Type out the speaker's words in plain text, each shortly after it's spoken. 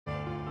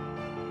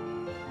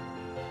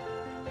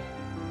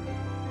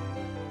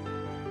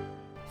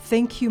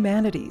Think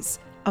Humanities,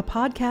 a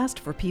podcast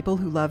for people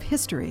who love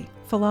history,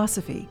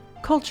 philosophy,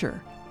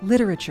 culture,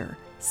 literature,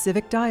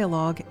 civic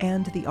dialogue,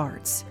 and the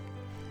arts.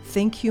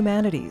 Think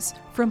Humanities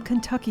from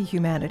Kentucky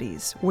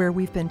Humanities, where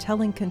we've been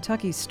telling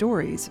Kentucky's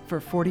stories for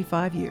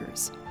 45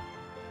 years.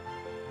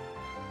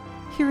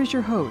 Here is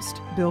your host,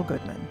 Bill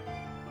Goodman.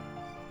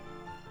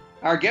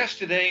 Our guest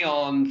today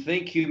on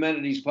Think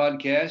Humanities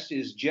podcast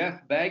is Geoff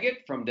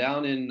Baggett from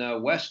down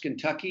in West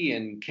Kentucky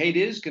in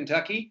Cadiz,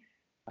 Kentucky.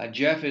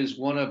 Geoff is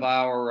one of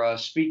our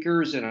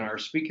speakers in our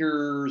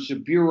Speakers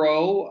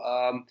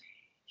Bureau.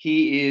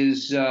 He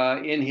is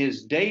in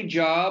his day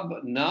job,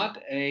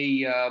 not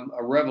a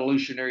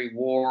Revolutionary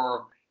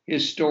War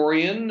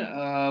historian,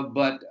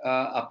 but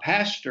a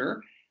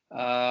pastor.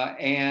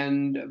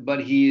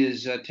 But he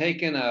has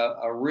taken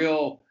a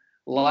real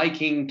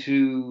liking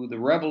to the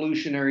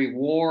Revolutionary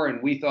War,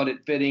 and we thought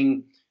it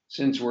fitting,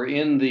 since we're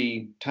in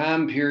the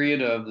time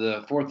period of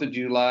the 4th of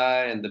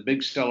July and the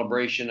big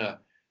celebration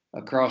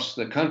across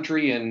the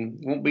country,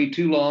 and won't be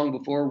too long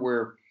before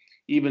we're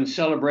even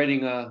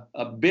celebrating a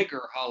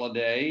bigger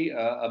holiday,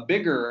 a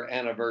bigger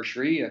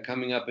anniversary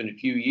coming up in a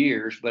few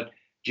years. But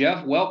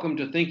Geoff, welcome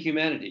to Think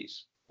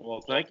Humanities.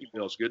 Well, thank you,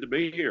 Bill. It's good to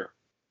be here.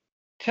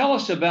 Tell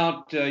us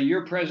about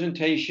your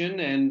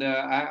presentation, and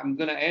I'm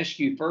going to ask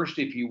you first,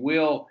 if you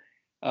will,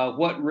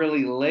 what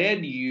really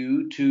led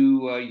you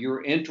to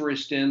your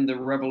interest in the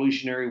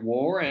Revolutionary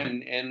War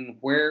and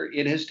where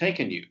it has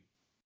taken you.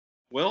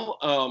 Well,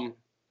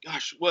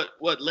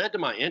 what led to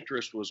my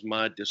interest was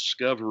my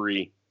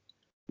discovery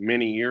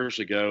many years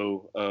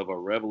ago of a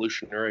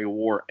Revolutionary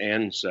War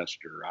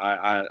ancestor.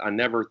 I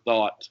never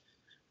thought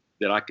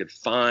that I could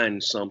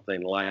find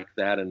something like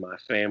that in my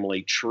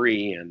family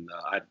tree, and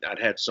I'd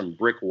had some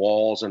brick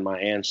walls in my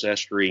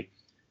ancestry.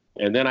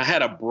 And then I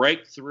had a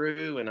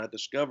breakthrough, and I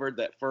discovered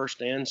that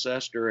first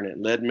ancestor, and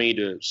it led me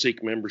to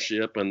seek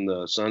membership in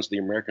the Sons of the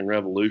American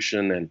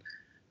Revolution. And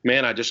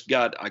man, I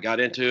got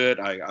into it.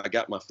 I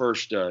got my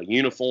first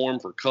uniform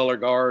for color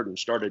guard and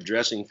started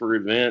dressing for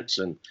events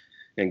and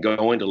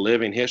going to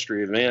living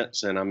history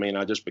events. And I mean,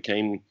 I just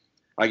became,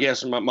 I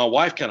guess my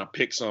wife kind of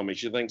picks on me.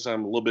 She thinks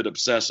I'm a little bit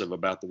obsessive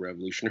about the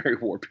Revolutionary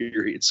War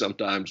period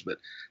sometimes, but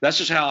that's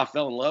just how I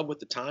fell in love with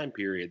the time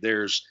period.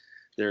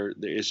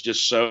 It's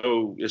just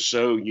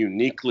so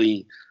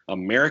uniquely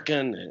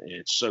American, and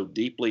it's so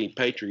deeply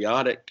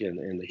patriotic,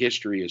 and the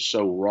history is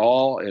so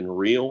raw and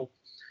real.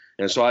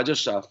 And so I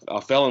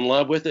fell in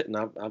love with it, and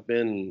I've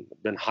been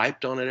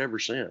hyped on it ever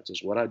since.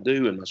 It's what I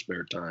do in my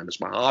spare time.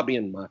 It's my hobby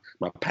and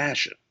my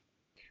passion.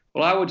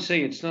 Well, I would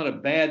say it's not a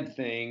bad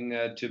thing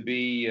to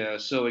be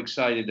so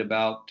excited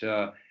about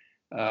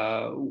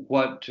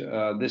what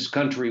this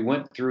country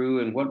went through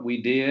and what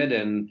we did,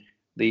 and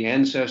the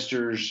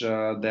ancestors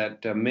that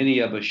many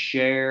of us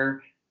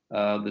share,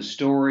 the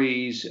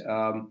stories.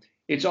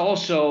 It's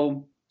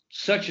also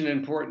such an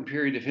important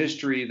period of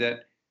history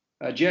that,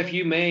 Geoff,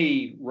 you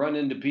may run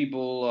into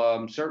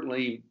people,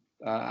 certainly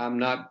I'm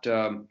not,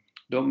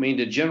 don't mean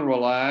to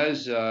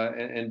generalize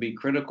and be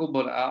critical,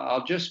 but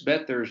I'll just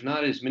bet there's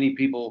not as many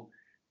people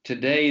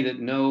today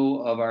that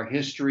know of our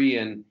history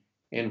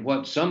and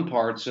what some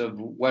parts of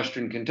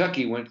Western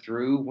Kentucky went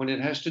through when it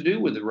has to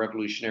do with the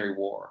Revolutionary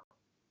War.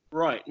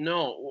 Right.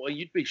 No, well,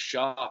 you'd be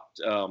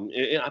shocked.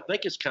 I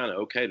think it's kind of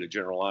okay to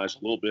generalize a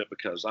little bit,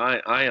 because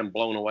I am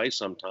blown away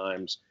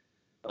sometimes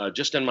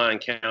just in my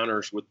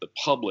encounters with the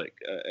public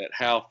at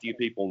how few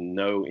people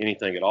know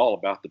anything at all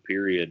about the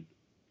period,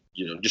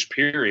 just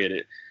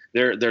period.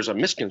 There's a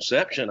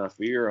misconception, I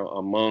fear,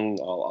 among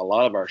a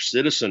lot of our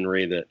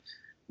citizenry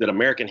that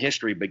American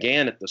history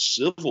began at the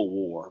Civil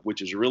War,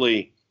 which is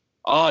really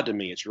odd to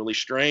me. It's really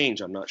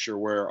strange. I'm not sure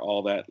where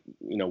all that,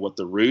 what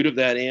the root of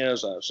that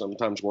is. I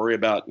sometimes worry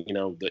about,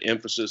 the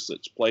emphasis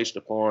that's placed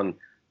upon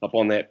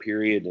that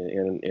period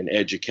in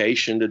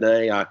education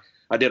today.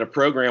 I did a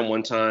program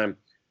one time,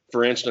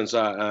 for instance,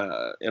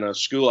 in a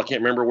school, I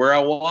can't remember where I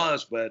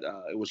was, but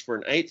it was for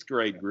an 8th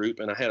grade group,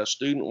 and I had a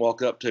student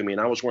walk up to me,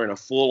 and I was wearing a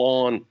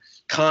full-on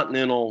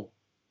Continental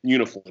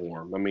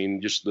uniform. I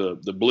mean, just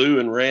the blue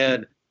and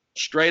red,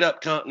 straight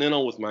up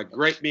Continental, with my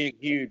great big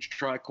huge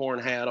tricorn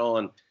hat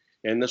on.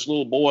 And this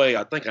little boy,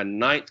 I think a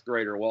 9th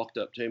grader, walked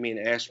up to me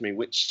and asked me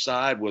which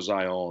side was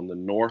I on, the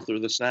North or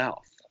the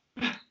South.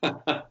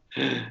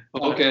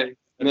 Okay.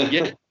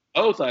 Yeah,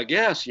 both, I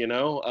guess,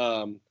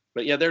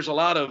 but yeah, there's a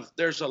lot of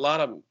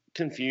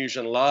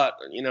confusion,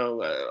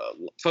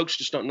 folks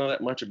just don't know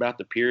that much about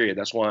the period.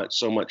 That's why it's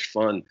so much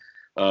fun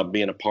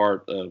being a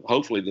part of,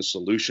 hopefully, the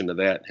solution to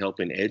that,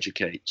 helping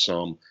educate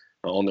some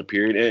on the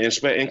period. And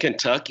in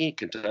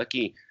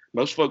Kentucky,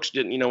 most folks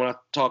didn't, when I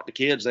talk to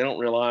kids, they don't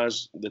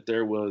realize that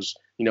there was,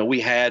 we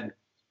had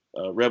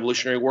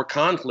Revolutionary War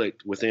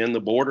conflict within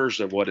the borders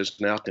of what is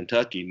now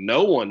Kentucky.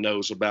 No one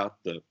knows about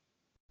the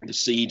the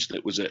siege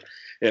that was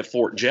at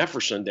Fort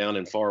Jefferson down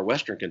in far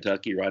western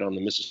Kentucky, right on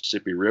the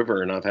Mississippi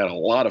River. And I've had a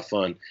lot of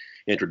fun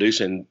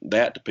introducing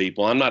that to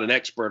people. I'm not an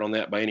expert on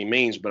that by any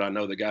means, but I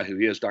know the guy who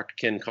is. Dr.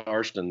 Ken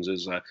Karstens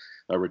is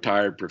a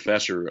retired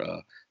professor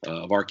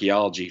of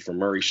archaeology from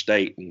Murray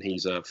State, and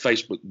he's a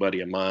Facebook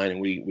buddy of mine,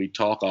 and we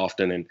talk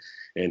often,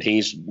 and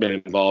he's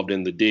been involved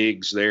in the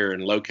digs there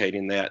and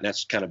locating that, and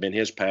that's kind of been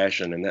his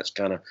passion, and that's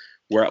kind of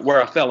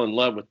where I fell in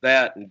love with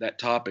that and that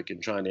topic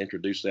and trying to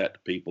introduce that to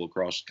people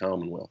across the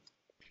Commonwealth.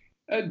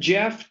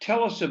 Geoff,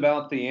 tell us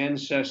about the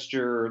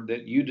ancestor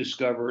that you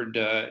discovered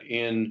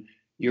in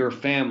your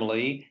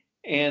family,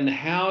 and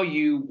how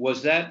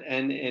was that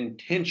an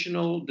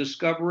intentional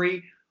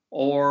discovery,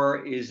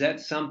 or is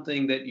that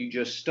something that you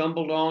just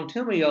stumbled on?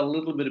 Tell me a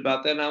little bit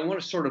about that. And I want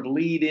to sort of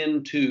lead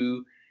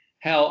into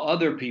how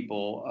other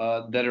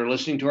people that are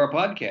listening to our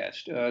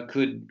podcast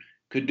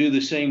could do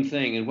the same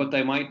thing and what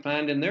they might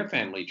find in their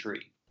family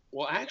tree.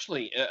 Well,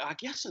 actually, I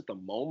guess at the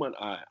moment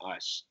I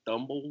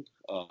stumbled.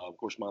 Of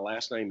course, my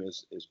last name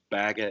is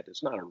Baggett.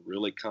 It's not a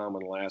really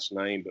common last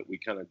name, but we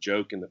kind of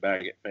joke in the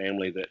Baggett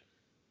family that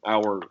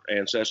our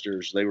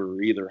ancestors, they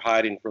were either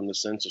hiding from the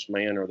census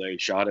man or they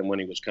shot him when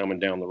he was coming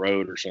down the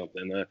road or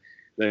something.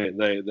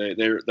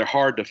 They're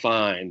hard to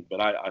find,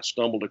 but I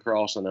stumbled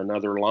across on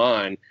another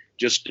line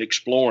just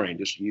exploring,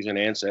 just using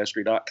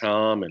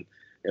Ancestry.com,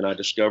 and I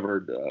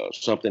discovered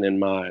something in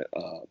my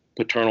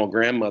paternal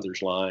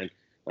grandmother's line,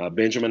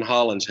 Benjamin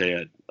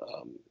Hollinshead.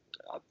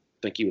 I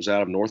think he was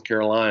out of North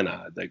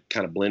Carolina. They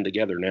kind of blend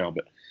together now,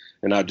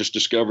 and I just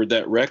discovered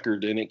that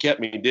record, and it kept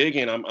me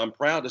digging. I'm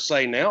proud to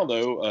say now,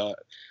 though,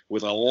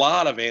 with a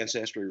lot of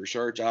ancestry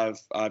research,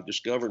 I've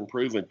discovered and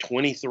proven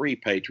 23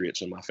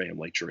 patriots in my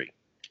family tree.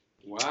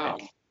 Wow.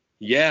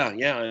 Yeah,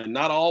 and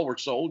not all were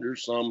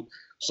soldiers.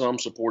 Some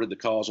supported the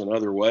cause in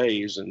other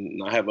ways,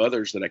 and I have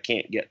others that I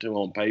can't get to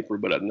on paper,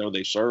 but I know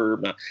they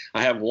served.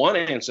 I have one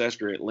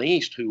ancestor at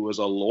least who was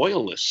a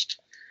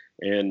loyalist,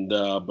 and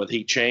but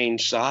he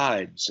changed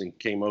sides and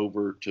came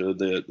over to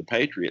the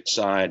Patriot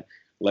side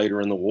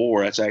later in the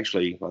war. That's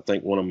actually, I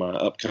think, one of my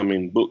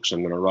upcoming books I'm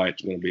going to write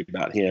is going to be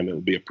about him. It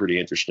would be a pretty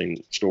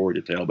interesting story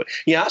to tell. But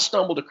yeah, I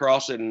stumbled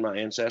across it in my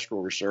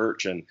ancestral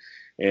research, and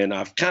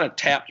I've kind of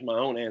tapped my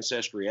own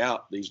ancestry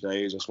out these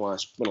days. That's why I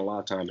spend a lot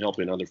of time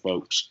helping other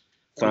folks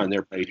find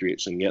their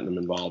patriots and getting them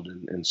involved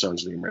in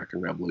Sons of the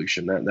American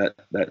Revolution.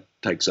 That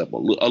takes up a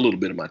little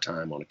bit of my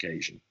time on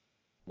occasion.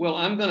 Well,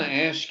 I'm going to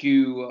ask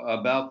you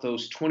about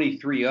those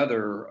 23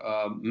 other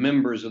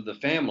members of the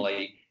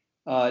family.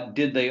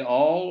 Did they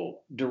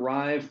all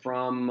derive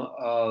from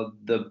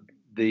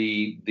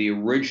the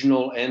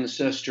original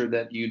ancestor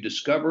that you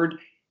discovered?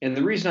 And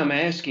the reason I'm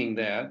asking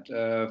that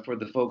for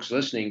the folks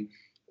listening,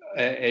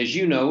 as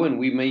you know, and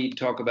we may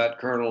talk about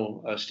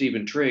Colonel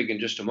Stephen Trigg in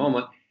just a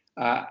moment,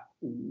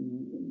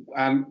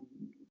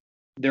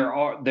 there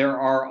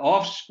are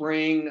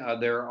offspring,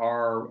 there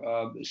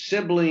are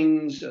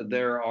siblings,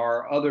 there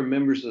are other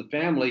members of the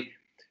family,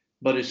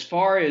 but as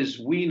far as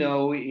we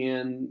know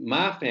in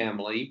my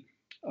family,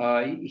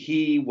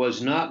 he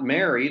was not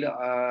married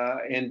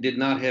and did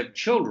not have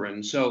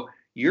children. So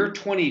your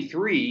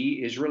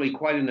 23 is really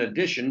quite an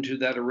addition to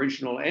that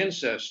original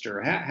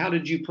ancestor. How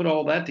did you put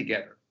all that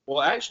together?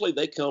 Well, actually,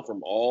 they come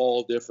from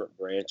all different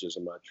branches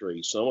of my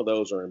tree. Some of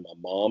those are in my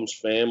mom's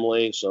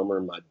family. Some are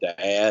in my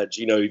dad's.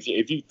 You know, if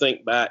you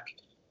think back,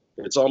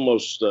 it's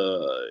almost,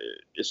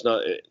 it's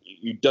not,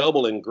 you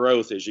double in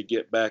growth as you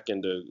get back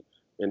into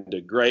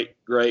great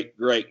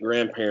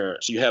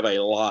grandparents. You have a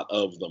lot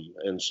of them.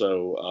 And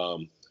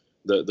so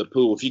the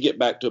pool, if you get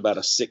back to about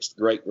a sixth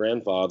great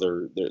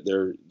grandfather,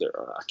 there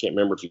I can't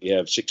remember if you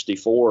have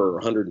 64 or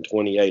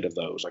 128 of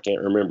those. I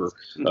can't remember.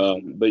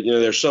 But you know,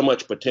 there's so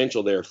much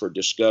potential there for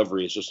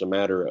discovery. It's just a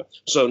matter of,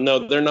 so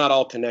no, they're not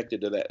all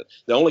connected to that.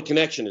 The only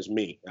connection is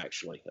me,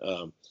 actually.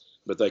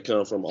 But they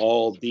come from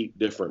all deep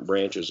different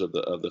branches of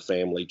the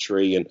family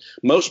tree. And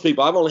most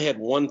people, I've only had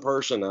one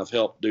person I've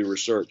helped do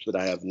research that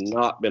I have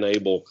not been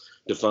able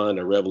to find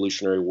a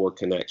Revolutionary War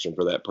connection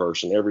for that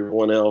person.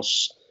 Everyone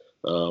else,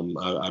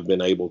 I've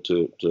been able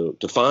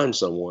to find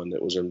someone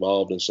that was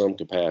involved in some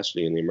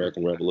capacity in the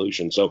American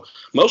Revolution. So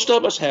most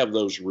of us have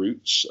those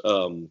roots.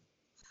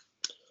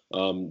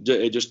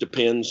 It just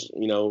depends.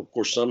 You know, of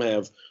course, some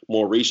have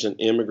more recent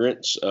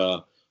immigrants.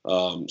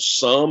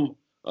 Some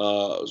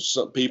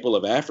people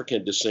of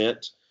African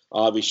descent,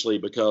 obviously,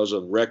 because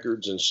of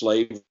records and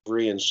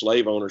slavery and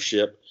slave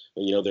ownership.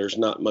 You know, there's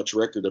not much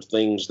record of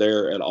things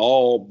there at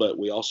all, but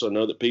we also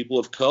know that people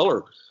of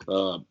color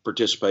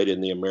participated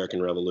in the American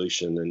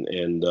Revolution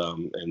and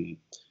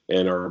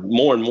are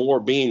more and more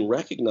being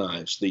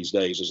recognized these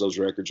days as those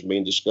records are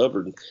being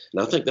discovered.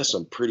 And I think that's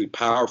some pretty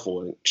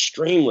powerful and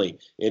extremely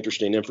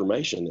interesting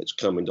information that's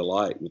coming to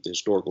light with the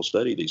historical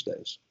study these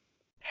days.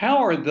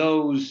 How are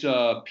those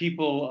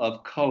people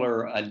of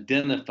color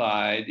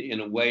identified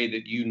in a way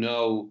that you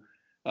know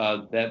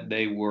that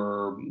they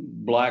were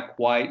Black,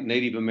 white,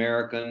 Native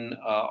American?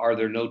 Are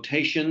there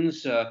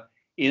notations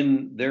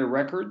in their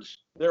records?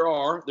 There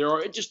are.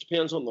 It just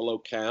depends on the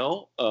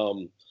locale.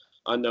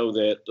 I know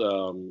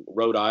that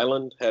Rhode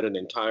Island had an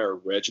entire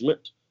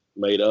regiment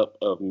made up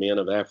of men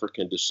of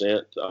African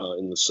descent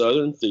in the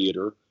Southern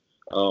Theater.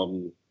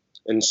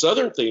 In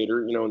Southern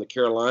Theater, in the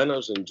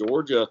Carolinas and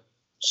Georgia,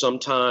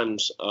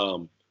 sometimes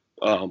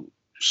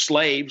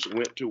slaves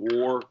went to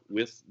war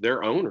with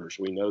their owners.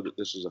 We know that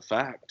this is a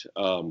fact.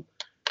 And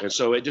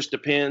so it just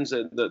depends.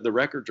 The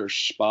records are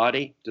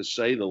spotty, to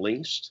say the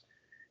least.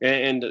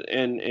 And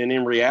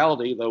in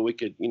reality, though, we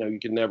could, you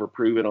could never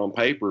prove it on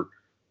paper.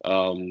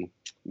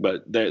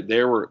 But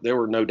there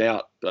were no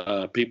doubt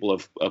people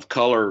of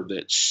color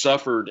that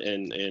suffered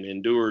and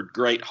endured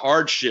great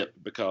hardship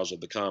because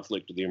of the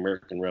conflict of the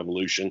American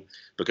Revolution,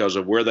 because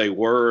of where they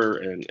were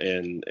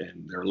and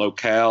their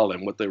locale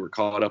and what they were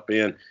caught up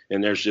in.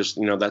 And there's just,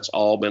 that's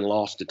all been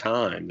lost to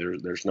time.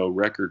 There's no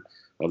record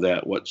of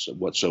that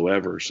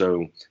whatsoever.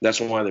 So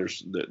that's why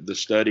there's the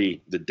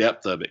study, the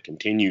depth of it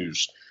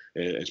continues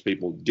as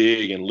people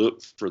dig and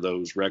look for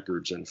those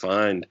records and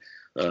find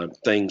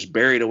things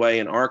buried away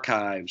in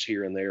archives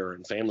here and there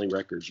and family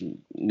records.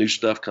 And new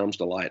stuff comes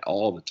to light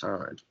all the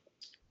time.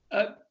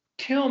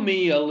 Tell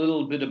me a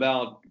little bit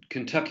about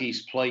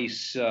Kentucky's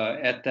place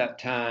at that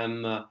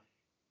time,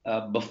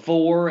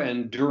 before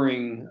and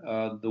during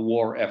the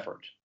war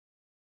effort.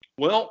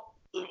 Well,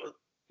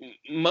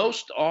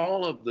 most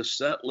all of the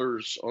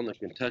settlers on the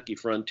Kentucky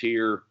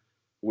frontier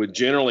would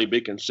generally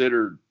be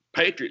considered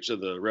patriots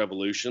of the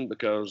Revolution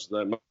because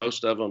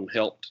most of them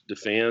helped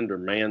defend or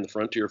man the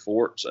frontier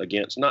forts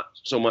against not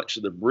so much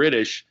the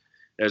British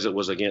as it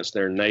was against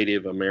their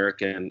Native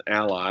American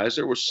allies.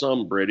 There was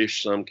some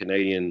British, some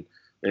Canadian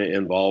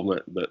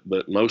involvement,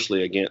 but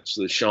mostly against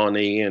the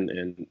Shawnee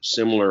and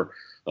similar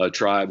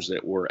tribes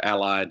that were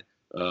allied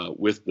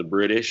with the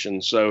British.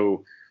 And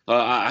so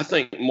I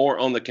think more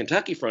on the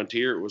Kentucky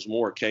frontier, it was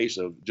more a case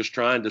of just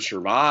trying to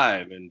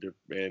survive and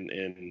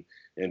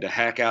to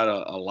hack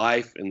out a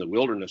life in the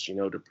wilderness,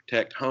 to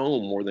protect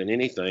home more than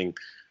anything.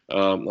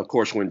 Of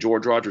course, when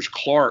George Rogers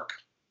Clark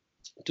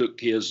took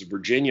his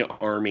Virginia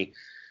army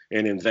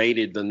and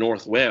invaded the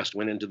Northwest,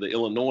 went into the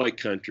Illinois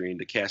country,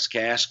 into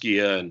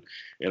Kaskaskia, and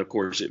of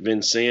course at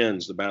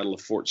Vincennes, the Battle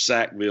of Fort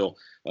Sackville,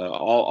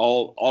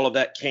 all of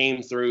that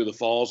came through the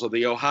falls of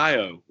the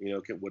Ohio,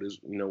 what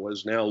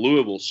is now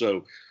Louisville.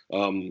 So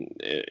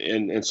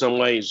in some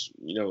ways,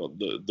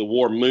 the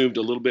war moved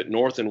a little bit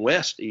north and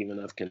west even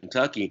of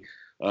Kentucky.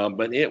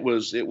 But it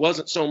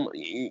wasn't so,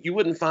 you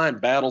wouldn't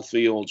find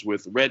battlefields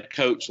with red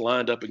coats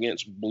lined up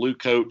against blue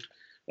coat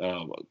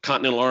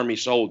Continental Army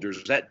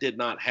soldiers. That did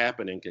not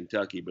happen in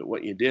Kentucky. But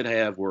what you did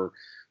have were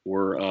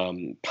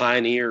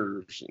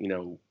pioneers,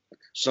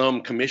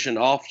 some commissioned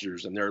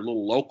officers and their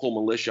little local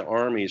militia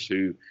armies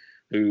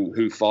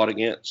who fought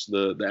against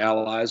the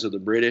allies of the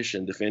British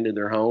and defended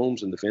their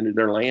homes and defended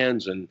their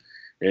lands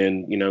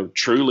and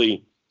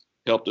truly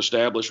helped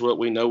establish what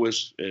we know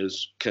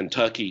as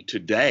Kentucky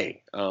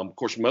today. Of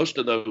course, most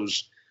of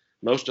those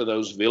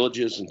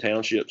villages and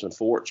townships and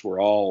forts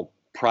were all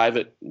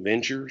private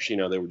ventures. They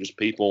were just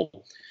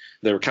people.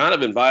 They were kind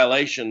of in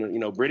violation.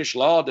 British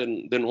law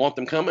didn't want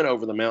them coming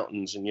over the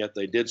mountains, and yet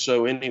they did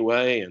so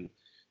anyway. And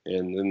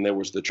then there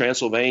was the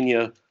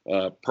Transylvania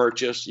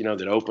purchase,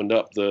 that opened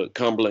up the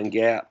Cumberland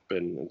Gap,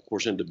 and of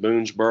course into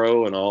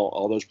Boonesboro and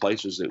all those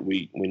places that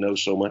we know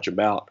so much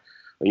about.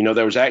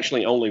 There was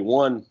actually only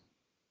one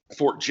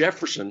Fort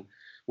Jefferson,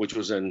 which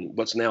was in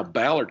what's now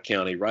Ballard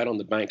County, right on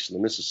the banks of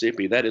the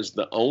Mississippi. That is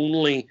the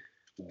only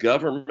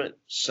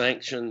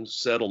government-sanctioned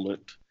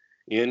settlement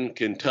in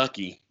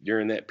Kentucky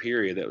during that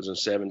period. That was in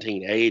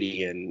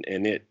 1780, and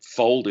it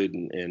folded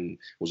and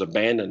was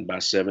abandoned by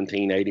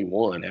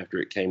 1781 after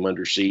it came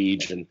under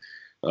siege and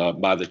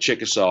by the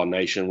Chickasaw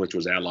Nation, which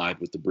was allied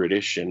with the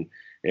British, and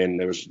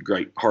there was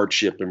great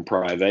hardship and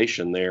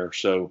privation there.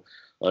 So,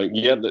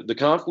 the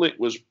conflict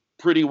was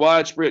pretty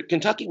widespread.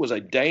 Kentucky was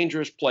a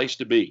dangerous place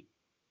to be.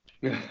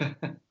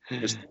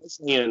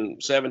 Especially in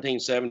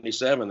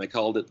 1777, they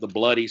called it the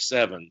Bloody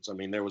Sevens. I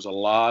mean, there was a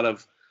lot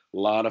of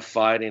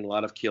fighting, a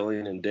lot of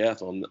killing and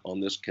death on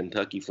this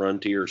Kentucky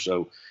frontier.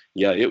 So,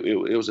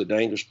 it was a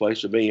dangerous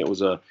place to be.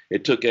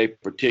 It took a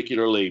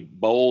particularly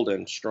bold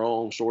and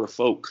strong sort of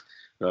folk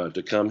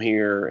to come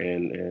here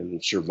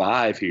and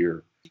survive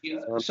here.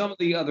 Some of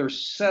the other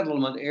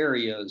settlement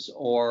areas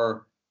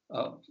or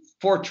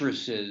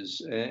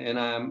fortresses, and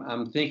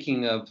I'm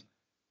thinking of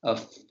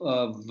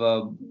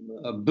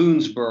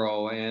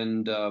Boonesboro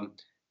and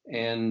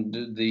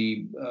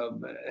the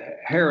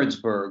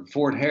Harrodsburg,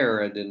 Fort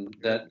Harrod, and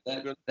that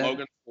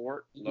Logan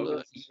Fort.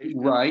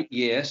 Right.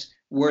 Yes.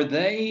 Were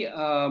they?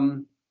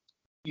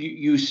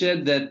 You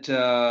said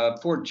that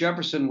Fort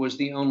Jefferson was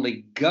the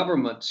only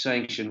government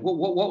sanctioned. What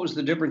was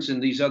the difference in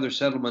these other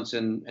settlements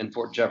and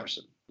Fort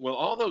Jefferson? Well,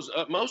 all those,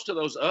 most of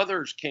those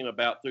others came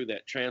about through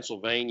that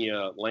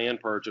Transylvania land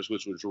purchase,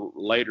 which was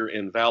later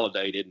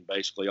invalidated, and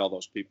basically all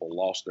those people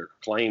lost their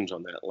claims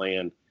on that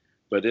land.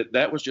 But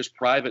that was just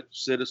private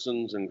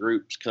citizens and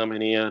groups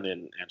coming in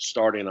and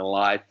starting a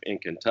life in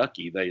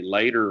Kentucky. They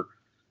later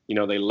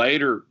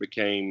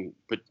came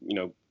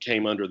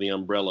under the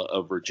umbrella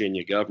of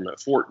Virginia government.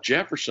 Fort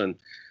Jefferson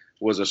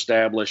was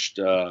established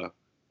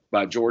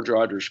by George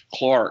Rogers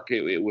Clark.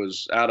 It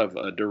was out of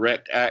a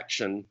direct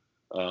action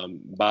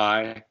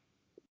by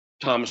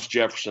Thomas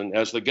Jefferson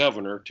as the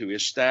governor to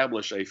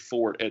establish a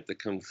fort at the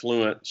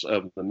confluence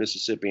of the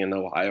Mississippi and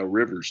Ohio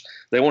rivers.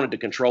 They wanted to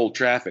control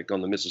traffic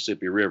on the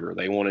Mississippi River.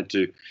 They wanted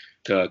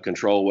to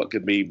control what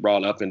could be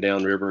brought up and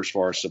down river as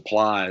far as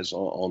supplies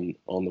on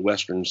the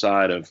western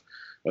side of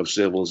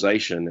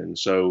civilization. And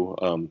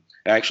so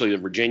actually the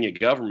Virginia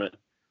government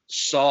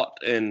sought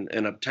and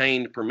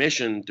obtained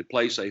permission to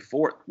place a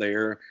fort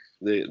there.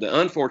 The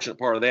unfortunate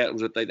part of that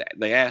was that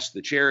they asked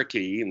the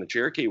Cherokee, and the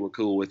Cherokee were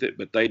cool with it,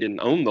 but they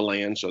didn't own the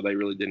land, so they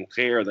really didn't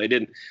care.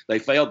 They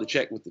failed to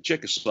check with the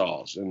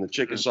Chickasaws, and the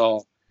Chickasaw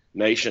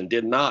Nation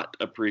did not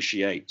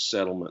appreciate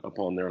settlement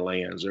upon their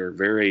lands. They're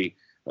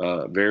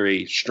a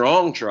very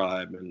strong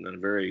tribe and a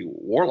very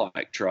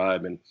warlike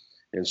tribe,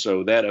 and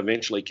so that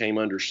eventually came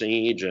under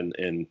siege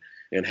and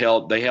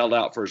held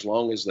out for as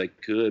long as they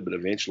could, but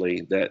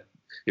eventually that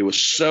it was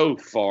so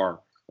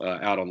far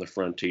out on the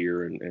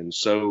frontier and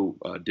so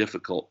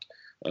difficult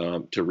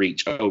to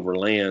reach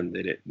overland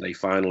that it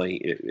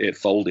finally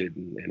folded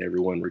and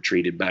everyone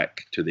retreated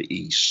back to the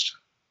east.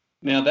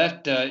 Now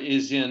that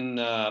is in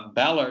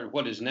Ballard,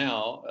 what is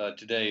now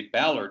today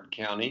Ballard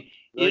County.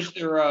 Is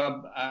there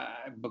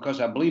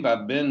because I believe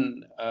I've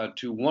been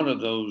to one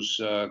of those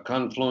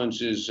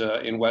confluences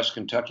in West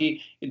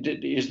Kentucky.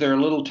 Is there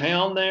a little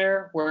town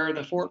there where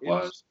the fort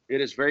was?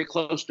 It is very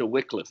close to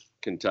Wickliffe,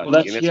 Kentucky.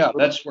 Well,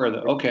 that's where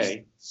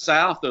okay.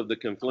 South of the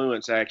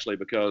confluence, actually,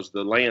 because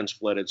the lands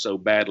flooded so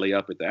badly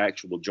up at the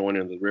actual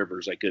joining of the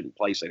rivers, they couldn't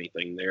place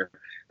anything there.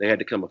 They had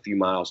to come a few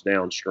miles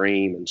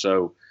downstream, and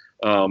so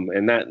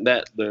and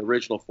that the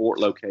original fort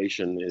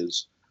location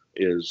is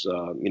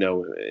in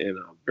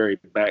a very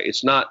back.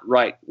 It's not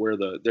right where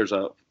there's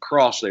a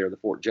cross there, the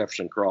Fort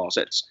Jefferson Cross.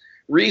 That's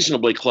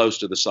reasonably close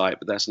to the site,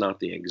 but that's not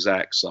the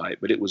exact site.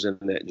 But it was in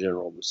that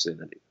general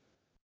vicinity.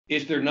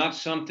 Is there not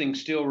something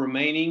still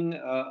remaining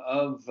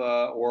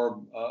or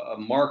a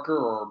marker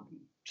or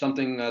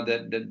something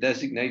that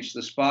designates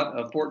the spot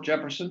of Fort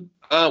Jefferson?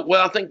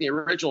 Well, I think the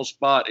original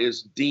spot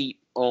is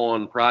deep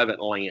on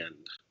private land,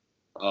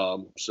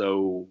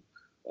 so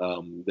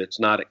that's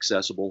not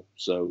accessible.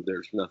 So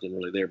there's nothing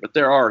really there. But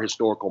there are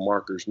historical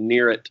markers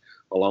near it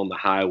along the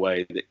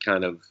highway that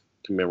kind of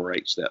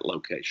commemorates that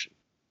location.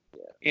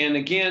 Yeah. And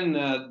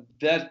again,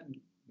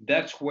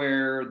 that's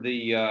where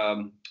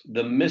the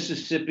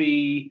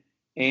Mississippi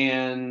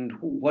and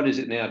what is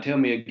it now? Tell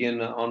me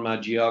again on my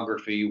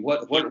geography.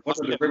 What are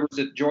the rivers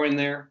that join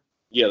there?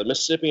 Yeah, the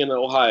Mississippi and the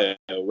Ohio,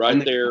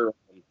 right there.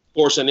 Of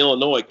course, in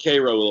Illinois,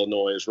 Cairo,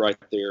 Illinois is right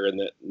there in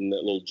that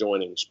little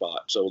joining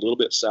spot. So a little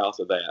bit south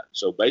of that.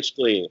 So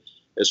basically,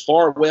 as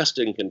far west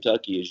in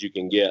Kentucky as you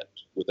can get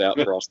without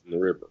crossing the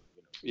river.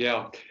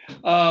 Yeah.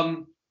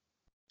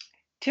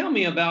 Tell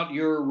me about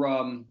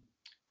your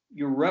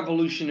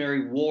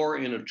Revolutionary War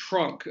in a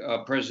Trunk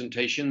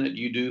presentation that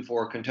you do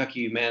for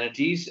Kentucky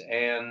Humanities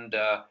and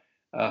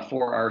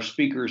for our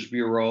Speakers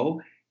Bureau,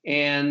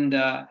 and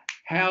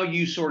how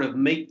you sort of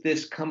make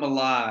this come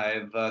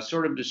alive.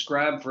 Sort of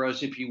describe for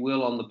us, if you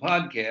will, on the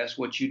podcast,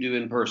 what you do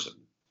in person.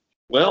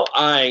 Well,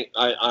 I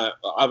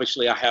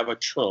obviously I have a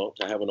trunk.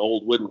 I have an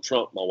old wooden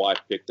trunk my wife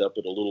picked up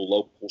at a little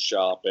local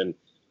shop, and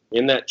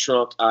in that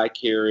trunk I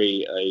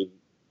carry a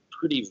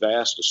pretty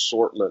vast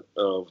assortment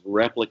of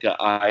replica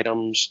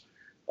items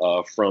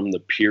from the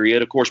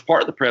period. Of course,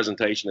 part of the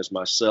presentation is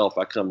myself.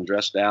 I come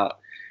dressed out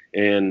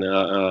in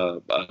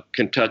a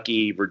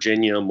Kentucky,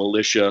 Virginia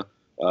militia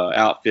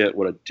outfit,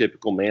 what a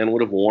typical man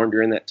would have worn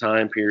during that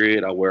time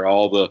period. I wear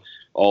all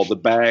the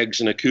bags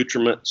and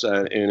accoutrements.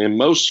 And in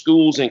most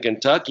schools in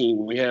Kentucky,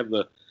 we have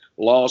the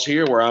laws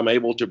here where I'm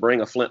able to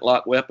bring a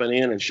flintlock weapon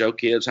in and show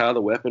kids how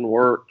the weapon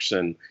works.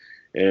 And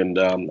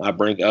I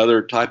bring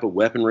other type of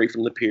weaponry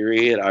from the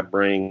period. I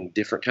bring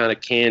different kind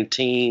of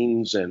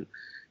canteens and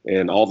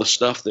all the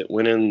stuff that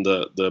went in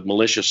the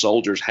militia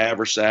soldier's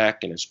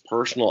haversack and his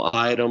personal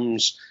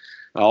items.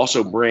 I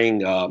also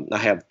bring, I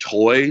have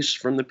toys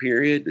from the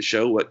period to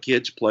show what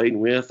kids played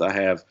with. I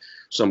have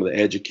some of the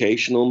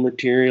educational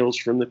materials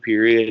from the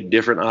period,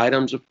 different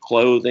items of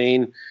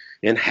clothing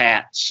and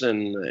hats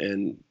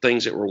and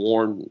things that were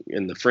worn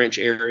in the French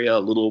area, a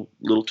little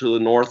to the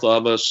north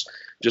of us.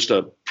 Just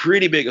a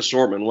pretty big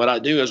assortment. What I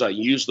do is I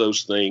use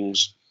those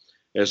things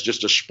as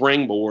just a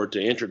springboard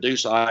to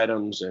introduce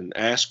items and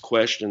ask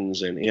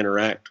questions and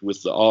interact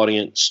with the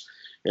audience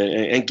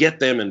and get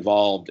them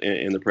involved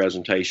in the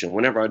presentation.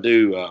 Whenever I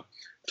do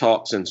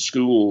talks in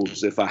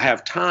schools, if I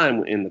have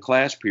time in the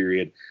class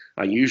period,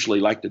 I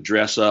usually like to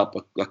dress up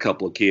a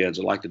couple of kids.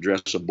 I like to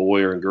dress a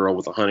boy or a girl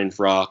with a hunting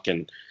frock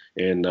and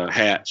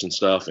hats and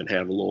stuff and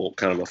have a little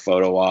kind of a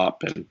photo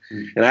op. And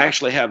I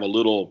actually have a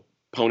little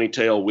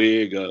ponytail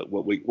wig,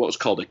 what was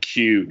called a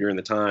queue during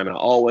the time, and I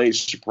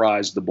always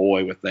surprise the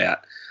boy with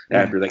that.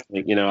 After they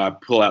think, I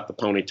pull out the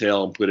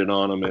ponytail and put it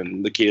on them,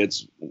 and the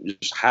kids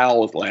just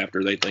howl with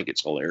laughter. They think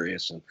it's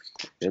hilarious, and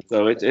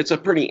so it's a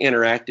pretty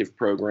interactive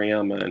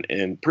program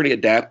and pretty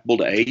adaptable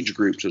to age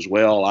groups as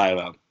well.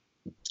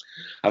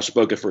 I've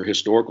spoken for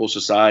historical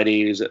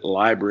societies, at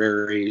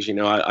libraries.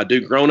 I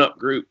do grown-up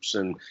groups,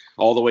 and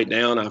all the way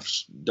down. I've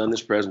done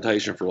this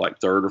presentation for like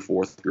third or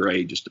fourth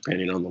grade, just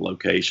depending on the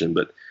location.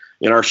 But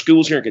in our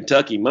schools here in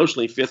Kentucky,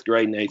 mostly fifth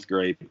grade and eighth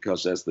grade,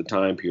 because that's the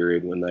time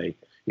period when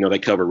they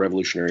cover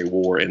Revolutionary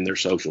War in their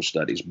social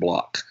studies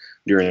block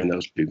during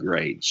those two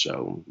grades.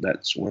 So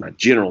that's when I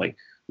generally,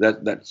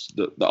 that's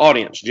the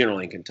audience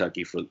generally in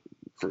Kentucky for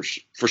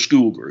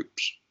school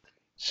groups.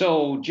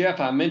 So, Geoff,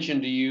 I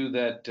mentioned to you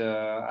that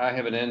I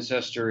have an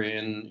ancestor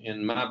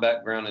in my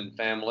background and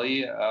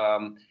family.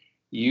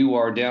 You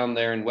are down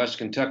there in West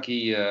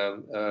Kentucky.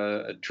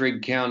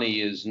 Trigg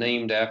County is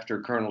named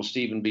after Colonel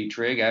Stephen B.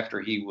 Trigg after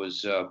he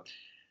was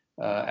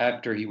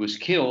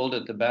killed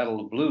at the Battle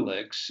of Blue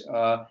Licks.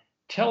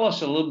 Tell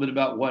us a little bit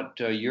about what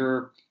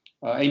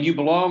and you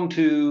belong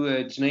to.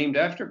 It's named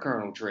after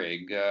Colonel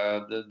Trigg,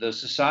 the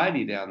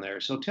society down there.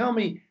 So tell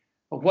me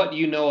what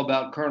you know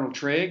about Colonel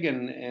Trigg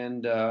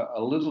and a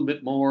little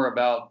bit more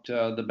about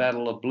the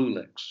Battle of Blue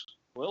Licks.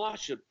 Well, I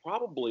should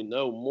probably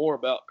know more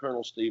about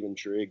Colonel Stephen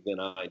Trigg than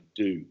I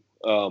do.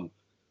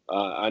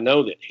 I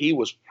know that he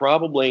was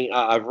probably,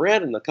 I've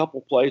read in a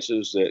couple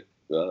places that,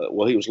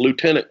 he was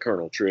Lieutenant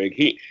Colonel Trigg.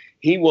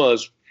 He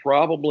was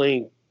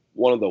probably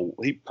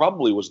he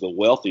probably was the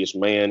wealthiest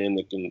man in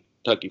the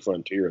Kentucky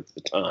frontier at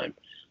the time.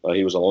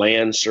 He was a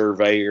land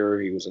surveyor.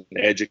 He was an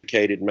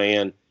educated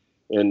man.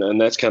 And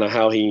that's kind of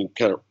how he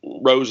kind of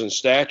rose in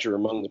stature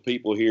among the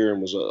people here,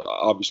 and was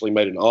obviously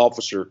made an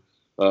officer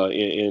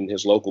in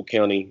his local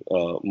county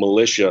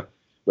militia.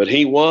 But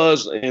he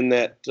was in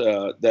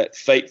that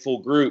fateful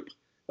group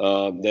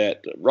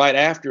that right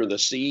after the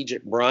siege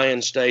at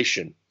Bryan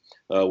Station,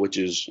 which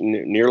is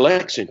near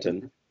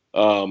Lexington,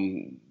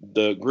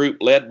 the group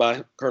led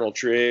by Colonel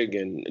Trigg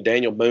and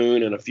Daniel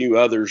Boone and a few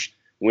others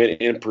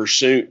went in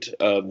pursuit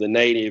of the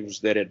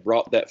natives that had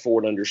brought that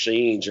fort under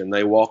siege, and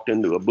they walked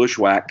into a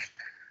bushwhack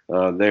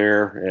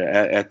there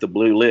at the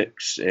Blue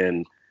Licks,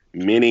 and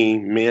many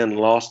men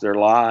lost their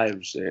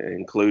lives,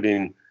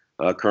 including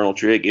Colonel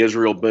Trigg.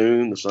 Israel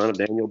Boone, the son of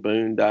Daniel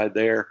Boone, died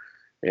there.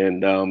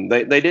 And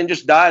they didn't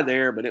just die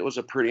there, but it was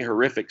a pretty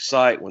horrific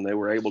sight when they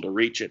were able to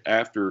reach it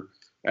after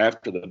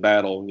the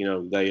battle.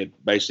 They had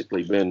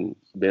basically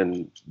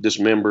been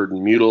dismembered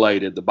and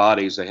mutilated, the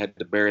bodies. They had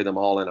to bury them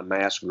all in a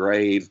mass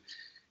grave.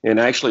 And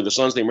actually, the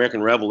Sons of the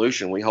American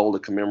Revolution, we hold a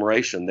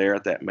commemoration there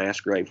at that mass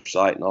grave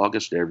site in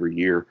August every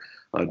year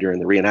during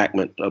the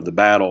reenactment of the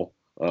battle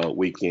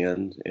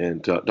weekend,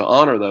 and to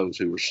honor those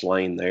who were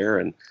slain there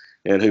and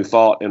who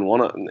fought in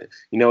one of,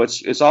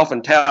 it's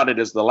often touted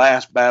as the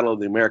last battle of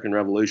the American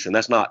Revolution.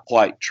 That's not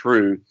quite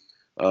true.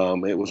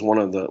 It was one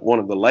of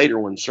the later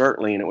ones,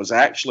 certainly, and it was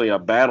actually a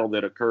battle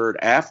that occurred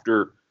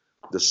after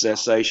the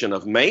cessation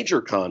of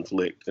major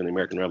conflict in the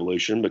American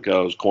Revolution,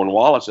 because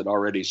Cornwallis had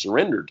already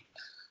surrendered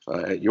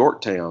at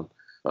Yorktown.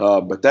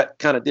 But that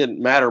kind of didn't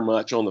matter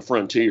much on the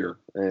frontier.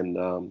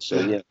 And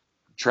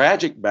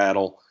tragic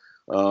battle.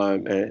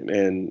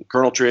 And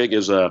Colonel Trigg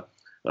is a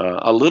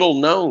little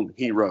known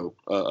hero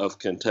of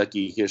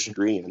Kentucky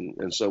history.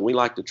 And so we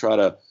like to try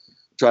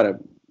to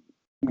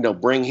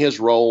bring his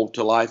role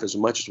to life as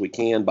much as we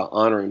can by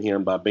honoring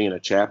him, by being a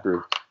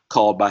chapter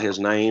called by his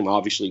name,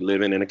 obviously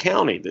living in a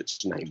county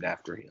that's named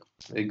after him.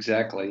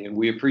 Exactly. And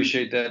we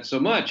appreciate that so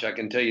much. I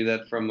can tell you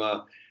that from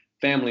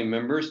family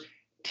members.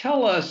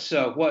 Tell us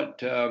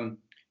what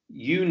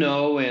you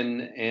know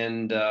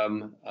and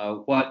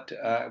what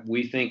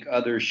we think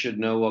others should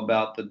know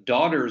about the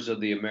daughters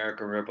of the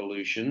American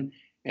Revolution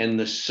and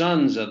the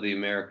sons of the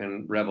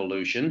American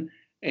Revolution,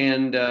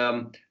 and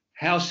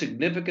how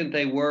significant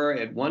they were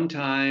at one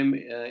time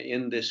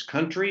in this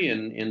country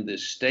and in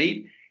this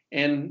state.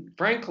 And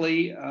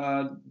frankly,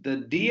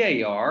 the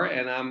DAR,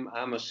 and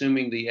I'm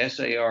assuming the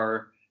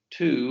SAR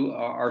too,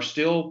 are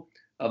still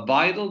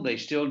vital. They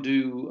still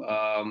do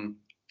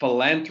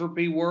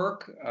philanthropy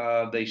work.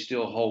 They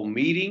still hold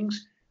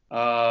meetings.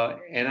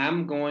 And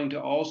I'm going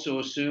to also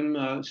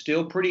assume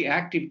still pretty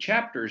active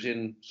chapters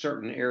in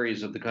certain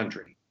areas of the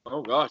country.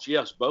 Oh, gosh,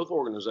 yes. Both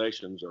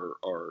organizations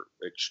are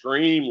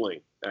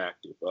extremely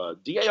active.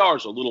 DAR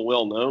is a little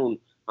well known,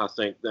 I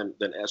think, than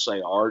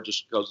SAR,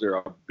 just because they're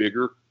a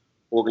bigger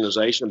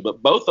organization.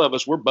 But both of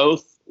us, we're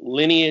both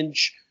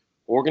lineage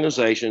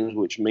organizations,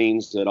 which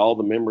means that all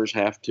the members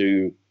have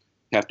to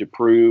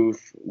prove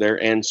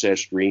their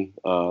ancestry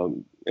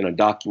in a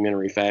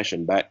documentary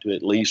fashion back to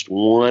at least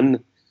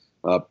one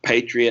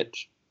patriot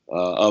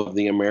of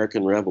the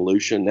American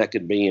Revolution. That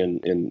could be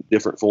in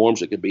different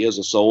forms. It could be as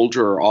a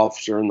soldier or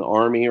officer in the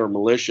Army or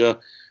militia,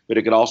 but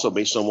it could also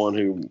be someone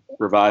who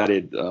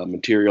provided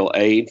material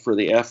aid for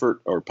the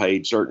effort, or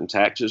paid certain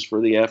taxes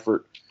for the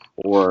effort,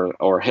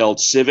 or held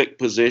civic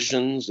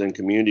positions in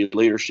community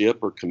leadership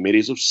or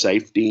committees of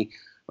safety,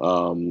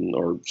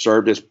 or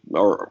served as,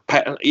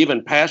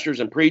 even pastors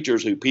and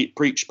preachers who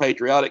preach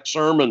patriotic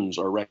sermons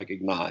are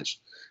recognized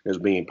as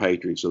being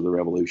patriots of the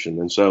Revolution.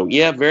 And so,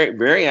 very,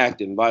 very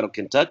active and vital.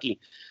 Kentucky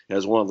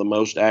has one of the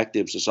most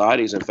active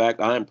societies. In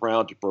fact, I am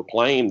proud to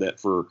proclaim that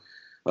for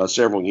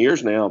several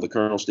years now, the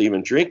Colonel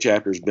Stephen Trigg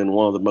chapter has been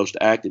one of the most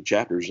active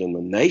chapters in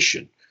the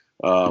nation.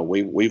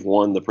 We've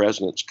won the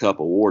President's Cup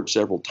Award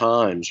several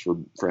times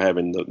for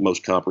having the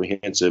most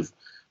comprehensive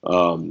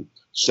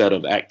set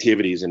of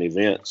activities and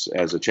events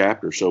as a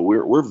chapter. So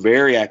we're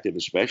very active,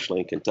 especially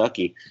in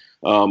Kentucky.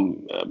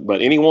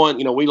 But anyone,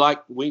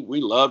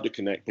 we love to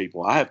connect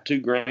people. I have two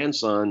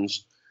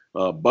grandsons,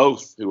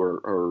 both who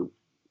are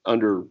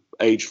under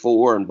age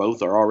 4, and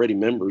both are already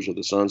members of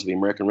the Sons of the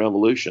American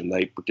Revolution.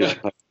 They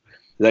participate.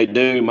 They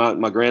do.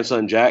 My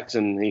grandson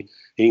Jackson,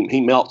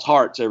 he melts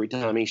hearts every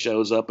time he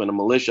shows up in a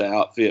militia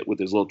outfit with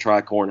his little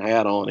tricorn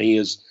hat on.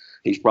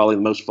 He's probably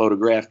the most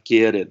photographed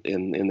kid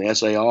in the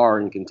SAR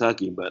in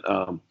Kentucky. But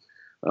the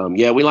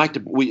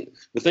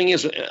thing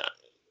is,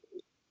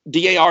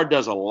 DAR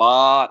does a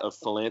lot of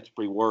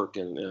philanthropy work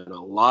and a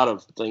lot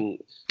of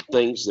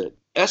things that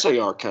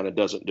SAR kind of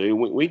doesn't do.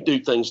 We do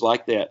things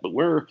like that, but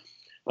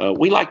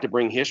we like to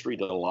bring history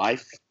to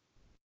life.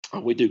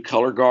 We do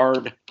color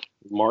guard,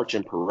 march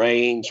and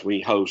parades.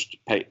 We host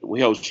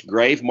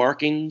grave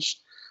markings,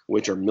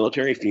 which are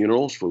military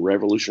funerals for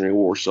Revolutionary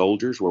War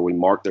soldiers, where we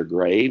mark their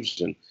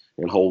graves and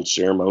hold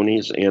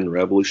ceremonies in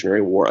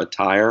Revolutionary War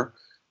attire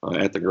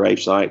at the grave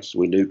sites.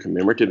 We do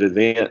commemorative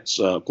events.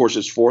 Of course,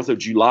 it's 4th of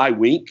July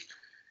week,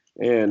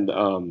 and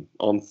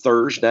on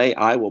Thursday,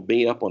 I will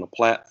be up on a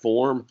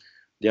platform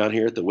down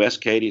here at the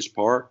West Cadiz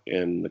Park,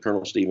 and the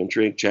Colonel Stephen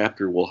Trigg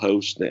chapter will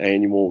host the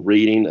annual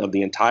reading of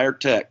the entire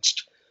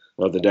text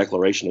of the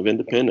Declaration of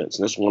Independence.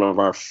 And this is one of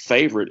our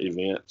favorite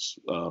events.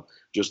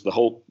 Just the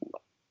whole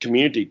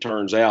community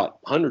turns out.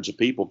 Hundreds of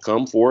people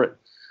come for it.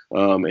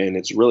 And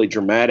it's really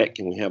dramatic,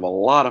 and we have a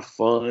lot of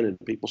fun, and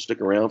people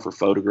stick around for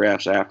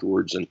photographs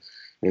afterwards.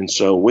 And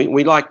so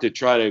we like to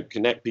try to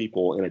connect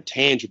people in a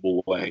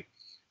tangible way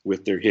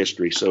with their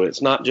history. So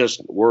it's not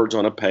just words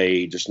on a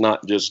page. It's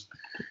not just,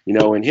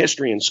 in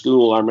history in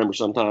school, I remember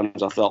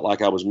sometimes I felt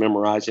like I was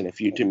memorizing a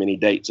few too many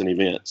dates and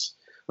events.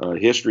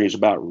 History is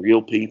about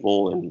real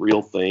people and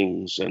real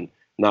things, and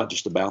not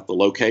just about the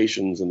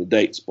locations and the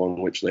dates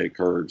upon which they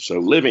occurred. So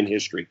living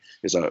history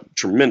is a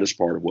tremendous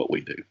part of what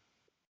we do.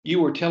 You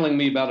were telling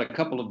me about a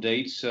couple of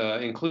dates,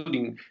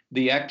 including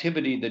the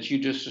activity that you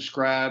just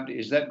described.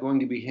 Is that going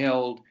to be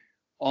held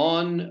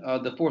on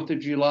the 4th of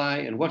July?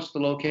 And what's the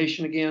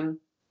location again?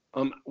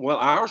 Well,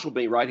 ours will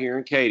be right here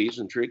in Cadiz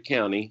in Trigg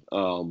County,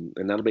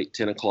 and that'll be at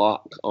 10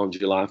 o'clock on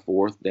July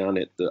 4th down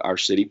at our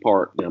city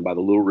park down by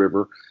the Little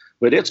River.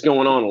 But it's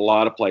going on a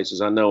lot of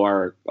places. I know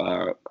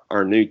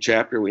our new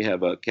chapter, we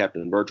have a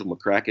Captain Virgil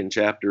McCracken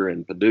chapter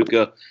in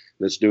Paducah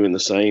that's doing the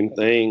same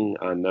thing.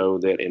 I know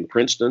that in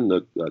Princeton,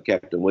 the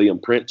Captain William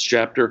Prince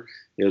chapter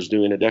is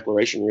doing a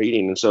declaration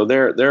reading. And so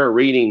there are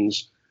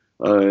readings.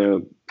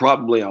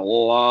 Probably a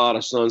lot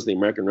of Sons of the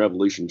American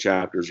Revolution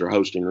chapters are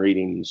hosting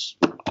readings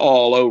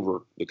all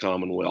over the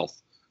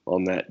Commonwealth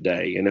on that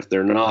day. And if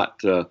they're not,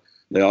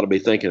 they ought to be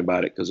thinking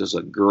about it, because it's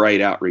a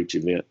great outreach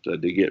event to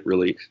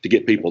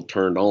get people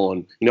turned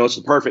on. It's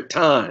the perfect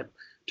time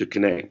to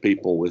connect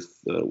people with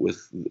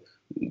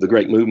the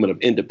great movement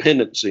of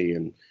independency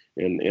and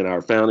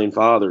our founding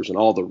fathers and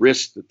all the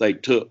risks that they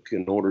took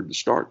in order to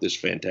start this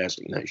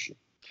fantastic nation.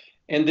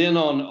 And then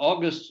on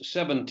August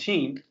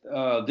 17th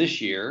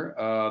this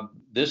year,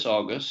 this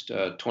August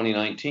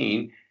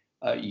 2019,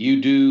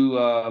 you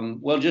do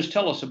just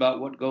tell us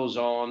about what goes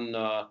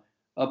on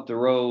up the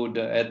road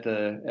at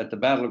the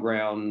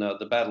battleground,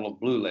 the Battle of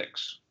Blue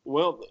Licks.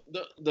 Well,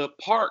 the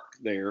park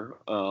there,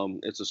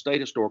 it's a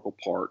state historical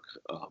park.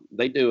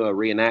 They do a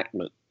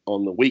reenactment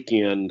on the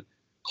weekend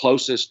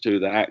closest to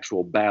the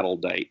actual battle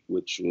date,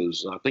 which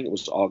was, I think it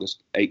was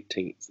August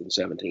 18th in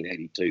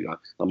 1782.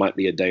 I might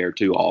be a day or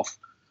two off.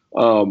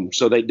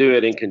 So they do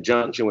it in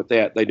conjunction with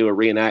that. They do a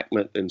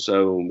reenactment, and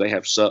so they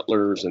have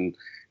sutlers and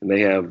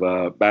they have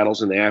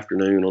battles in the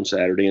afternoon on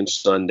Saturday and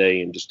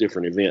Sunday, and just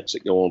different events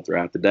that go on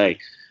throughout the day.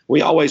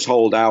 We always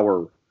hold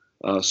our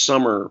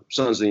summer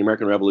Sons of the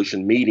American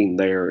Revolution meeting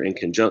there in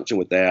conjunction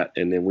with that,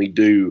 and then we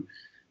do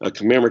a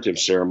commemorative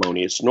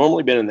ceremony. It's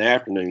normally been in the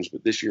afternoons,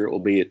 but this year it will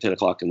be at 10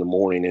 o'clock in the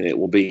morning, and it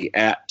will be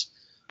at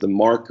the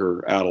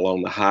marker out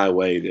along the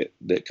highway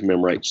that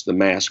commemorates the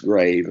mass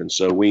grave. And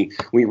so we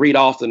read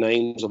off the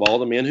names of all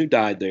the men who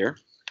died there,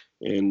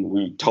 and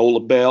we toll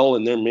a bell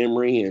in their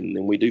memory, and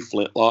then we do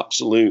flintlock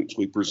salutes.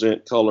 We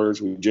present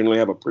colors. We generally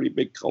have a pretty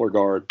big color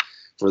guard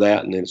for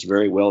that, and then it's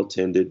very well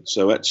attended.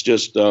 So that's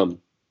just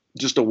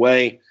a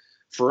way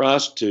for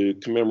us to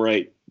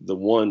commemorate the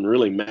one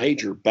really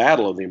major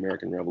battle of the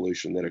American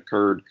Revolution that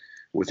occurred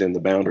within the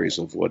boundaries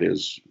of what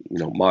is,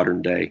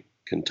 modern day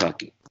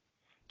Kentucky.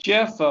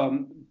 Geoff,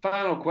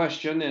 final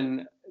question,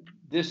 and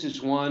this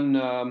is one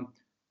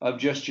of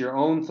just your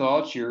own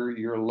thoughts,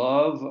 your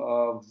love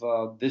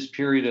of this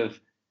period of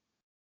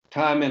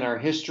time in our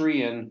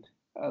history. And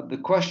the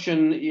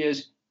question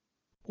is,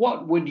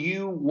 what would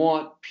you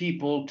want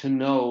people to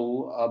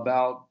know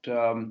about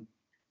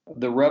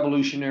the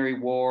Revolutionary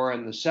War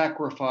and the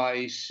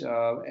sacrifice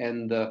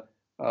and the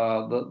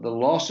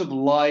loss of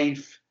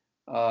life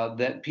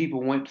that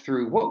people went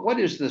through? What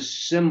is the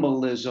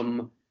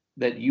symbolism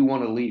that you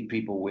want to leave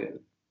people with?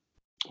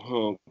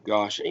 Oh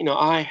gosh,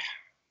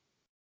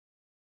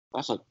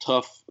 that's a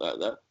tough,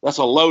 that's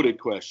a loaded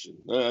question.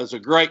 That's a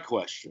great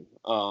question.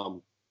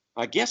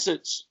 I guess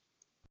it's,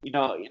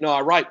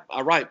 I write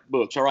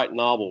books, I write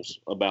novels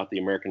about the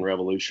American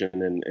Revolution,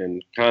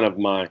 and kind of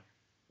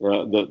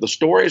the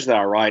stories that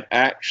I write,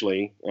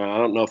 actually, I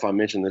don't know if I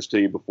mentioned this to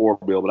you before,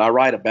 Bill, but I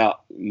write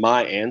about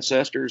my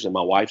ancestors and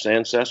my wife's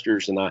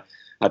ancestors, and I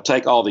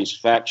take all these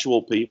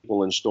factual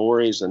people and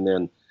stories, and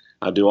then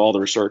I do all the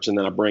research, and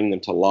then I bring them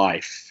to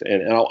life.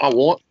 And I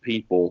want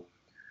people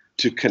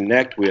to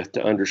connect with,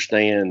 to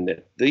understand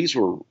that these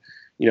were,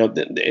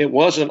 it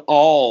wasn't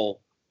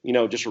all,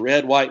 just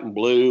red, white, and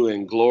blue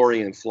and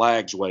glory and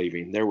flags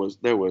waving. There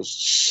was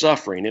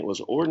suffering. It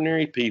was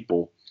ordinary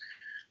people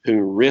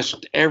who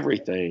risked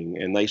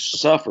everything, and they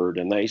suffered,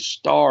 and they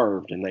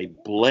starved, and they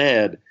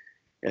bled,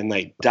 and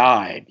they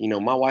died.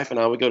 My wife and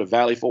I, we go to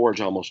Valley Forge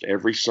almost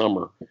every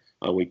summer.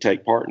 We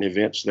take part in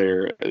events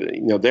there.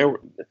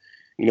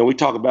 We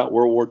talk about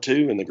World War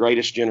II and the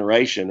greatest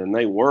generation, and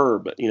they were,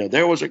 but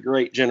there was a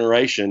great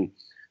generation.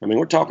 I mean,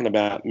 we're talking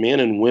about men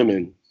and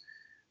women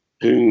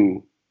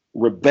who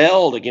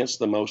rebelled against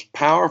the most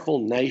powerful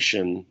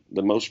nation,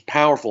 the most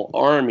powerful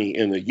army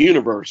in the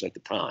universe at the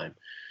time,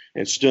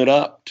 and stood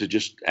up to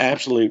just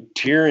absolute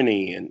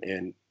tyranny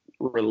and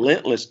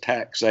relentless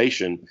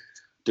taxation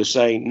to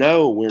say,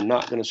 no, we're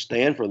not going to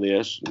stand for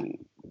this. We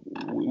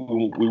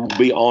will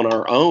be on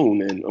our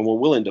own, and we're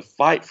willing to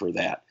fight for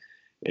that.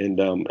 And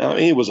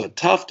it was a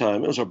tough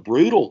time. It was a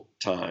brutal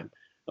time.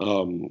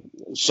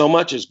 So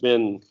much has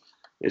been,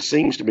 it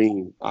seems to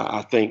be,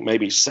 I think,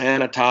 maybe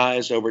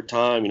sanitized over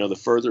time. The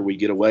further we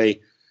get away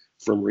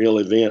from real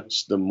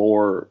events, the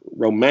more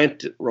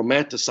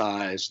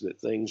romanticized that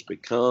things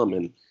become.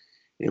 And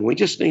we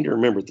just need to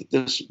remember that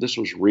this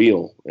was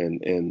real.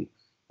 And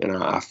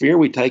I fear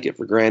we take it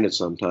for granted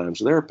sometimes.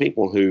 There are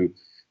people who,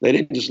 they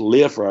didn't just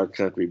live for our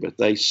country, but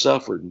they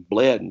suffered and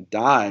bled and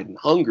died and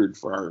hungered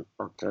for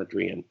our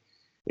country.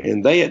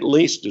 And they at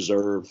least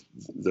deserve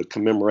the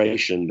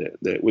commemoration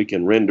that we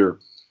can render,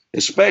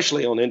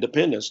 especially on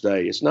Independence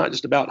Day. It's not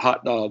just about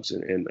hot dogs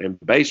and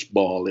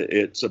baseball.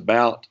 It's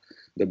about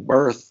the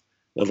birth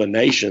of a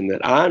nation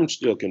that I'm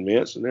still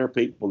convinced, and there are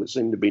people that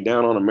seem to be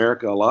down on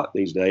America a lot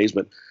these days,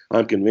 but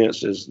I'm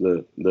convinced is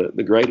the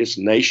greatest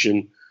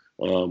nation,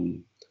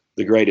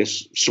 the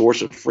greatest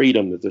source of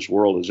freedom that this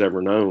world has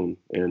ever known.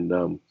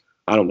 And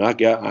I don't know.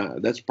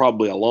 That's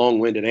probably a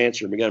long-winded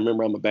answer. But you got to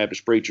remember, I'm a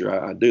Baptist preacher.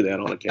 I do that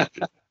on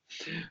occasion.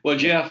 Well,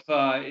 Geoff,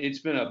 it's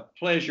been a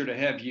pleasure to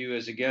have you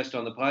as a guest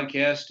on the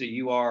podcast.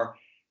 You are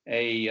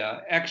a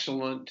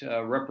excellent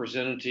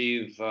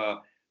representative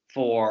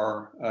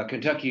for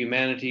Kentucky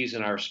Humanities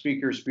and our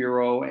Speakers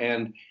Bureau,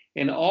 and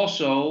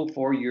also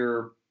for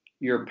your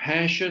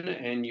passion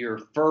and your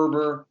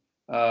fervor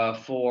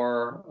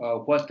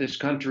for what this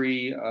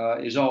country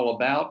is all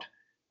about.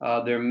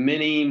 There are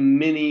many,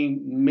 many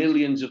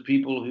millions of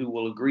people who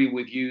will agree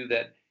with you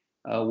that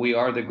we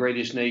are the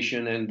greatest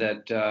nation, and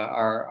that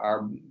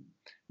our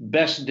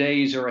best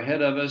days are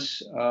ahead of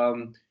us.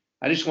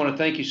 I just want to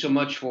thank you so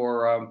much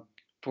for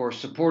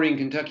supporting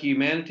Kentucky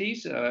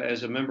Humanities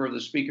as a member of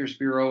the Speakers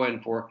Bureau,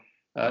 and for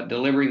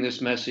delivering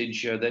this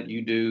message that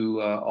you do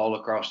all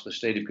across the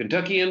state of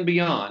Kentucky and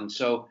beyond.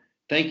 So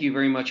thank you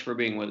very much for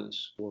being with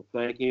us. Well,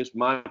 thank you. It's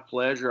my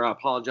pleasure. I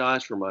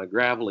apologize for my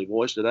gravelly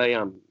voice today.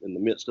 I'm in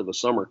the midst of a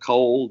summer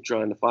cold,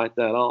 trying to fight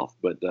that off.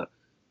 But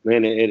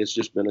man, it has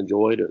just been a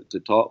joy to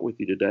talk with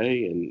you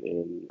today,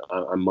 and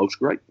I'm most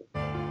grateful.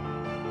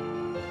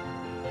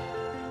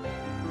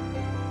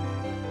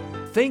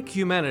 Think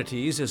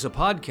Humanities is a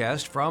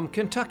podcast from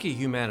Kentucky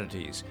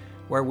Humanities,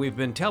 where we've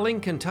been telling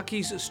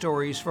Kentucky's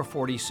stories for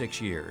 46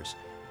 years.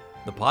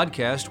 The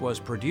podcast was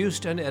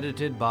produced and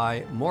edited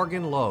by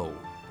Morgan Lowe.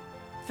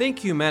 Think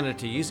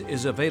Humanities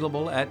is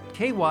available at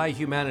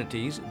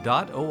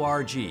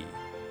kyhumanities.org,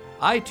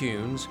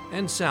 iTunes,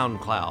 and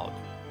SoundCloud.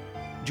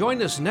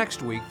 Join us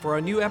next week for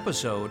a new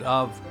episode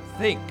of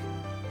Think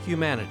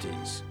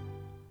Humanities.